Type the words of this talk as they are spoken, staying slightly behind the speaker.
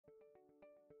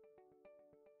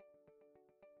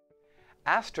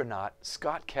Astronaut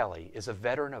Scott Kelly is a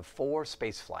veteran of 4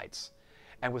 space flights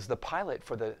and was the pilot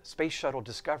for the Space Shuttle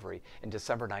Discovery in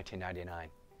December 1999.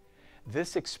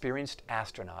 This experienced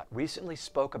astronaut recently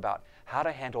spoke about how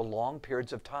to handle long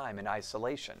periods of time in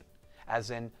isolation,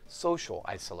 as in social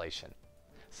isolation.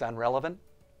 Sound relevant?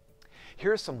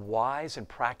 Here are some wise and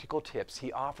practical tips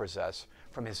he offers us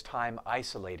from his time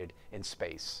isolated in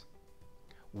space.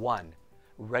 1.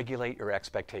 Regulate your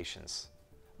expectations.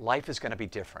 Life is going to be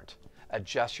different.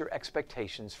 Adjust your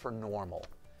expectations for normal.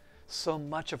 So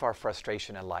much of our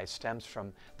frustration in life stems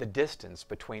from the distance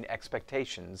between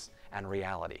expectations and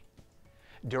reality.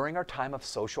 During our time of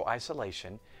social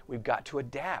isolation, we've got to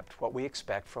adapt what we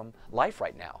expect from life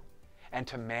right now and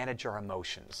to manage our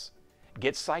emotions.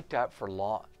 Get psyched up for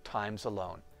long times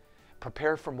alone.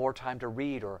 Prepare for more time to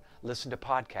read or listen to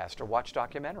podcasts or watch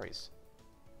documentaries.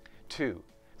 2.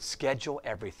 Schedule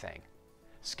everything.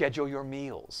 Schedule your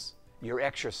meals, your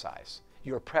exercise,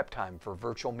 your prep time for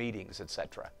virtual meetings,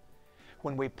 etc.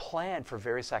 When we plan for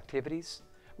various activities,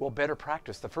 we'll better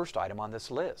practice the first item on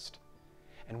this list.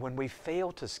 And when we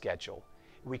fail to schedule,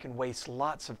 we can waste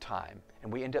lots of time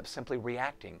and we end up simply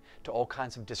reacting to all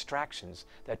kinds of distractions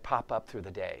that pop up through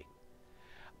the day.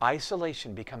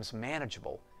 Isolation becomes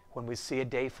manageable when we see a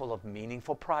day full of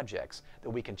meaningful projects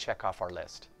that we can check off our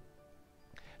list.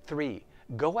 3.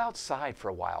 Go outside for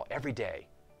a while every day.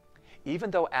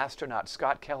 Even though astronaut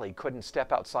Scott Kelly couldn't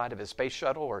step outside of his space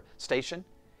shuttle or station,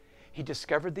 he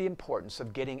discovered the importance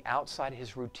of getting outside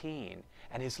his routine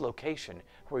and his location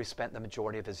where he spent the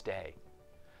majority of his day.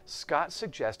 Scott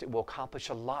suggests it will accomplish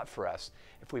a lot for us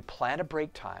if we plan a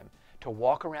break time to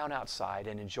walk around outside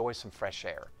and enjoy some fresh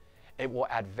air. It will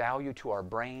add value to our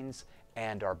brains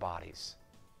and our bodies.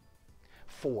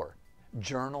 4.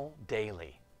 Journal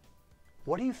daily.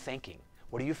 What are you thinking?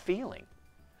 What are you feeling?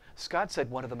 Scott said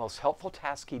one of the most helpful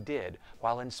tasks he did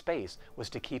while in space was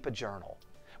to keep a journal,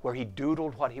 where he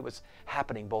doodled what he was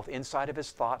happening both inside of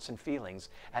his thoughts and feelings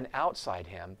and outside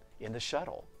him in the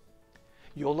shuttle.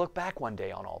 You'll look back one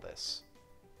day on all this.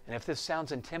 And if this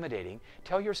sounds intimidating,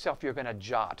 tell yourself you're going to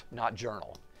jot, not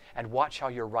journal, and watch how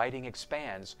your writing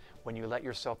expands when you let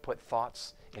yourself put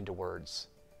thoughts into words.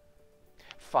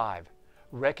 5.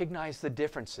 Recognize the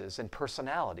differences in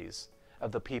personalities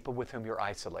of the people with whom you're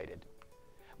isolated.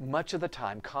 Much of the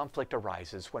time, conflict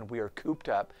arises when we are cooped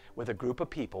up with a group of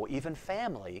people, even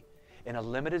family, in a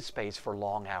limited space for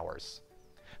long hours.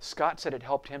 Scott said it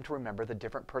helped him to remember the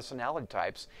different personality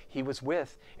types he was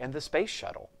with in the space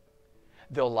shuttle.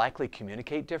 They'll likely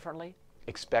communicate differently,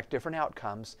 expect different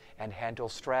outcomes, and handle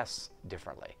stress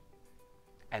differently.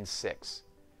 And 6,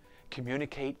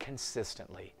 communicate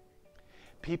consistently.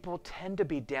 People tend to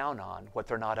be down on what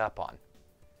they're not up on.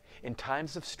 In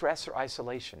times of stress or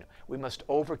isolation, we must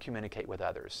over-communicate with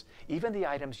others, even the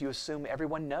items you assume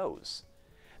everyone knows.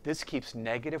 This keeps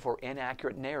negative or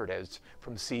inaccurate narratives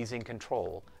from seizing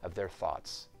control of their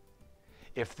thoughts.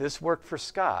 If this worked for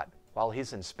Scott while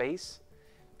he's in space,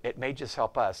 it may just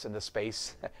help us in the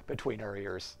space between our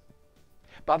ears.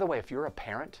 By the way, if you're a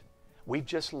parent, we've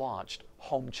just launched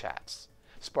Home Chats,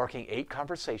 sparking 8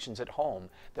 conversations at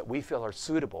home that we feel are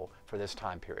suitable for this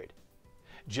time period.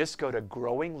 Just go to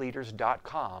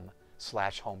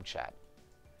growingleaders.com/homechat.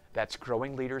 That's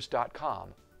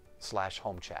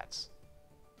growingleaders.com/homechats.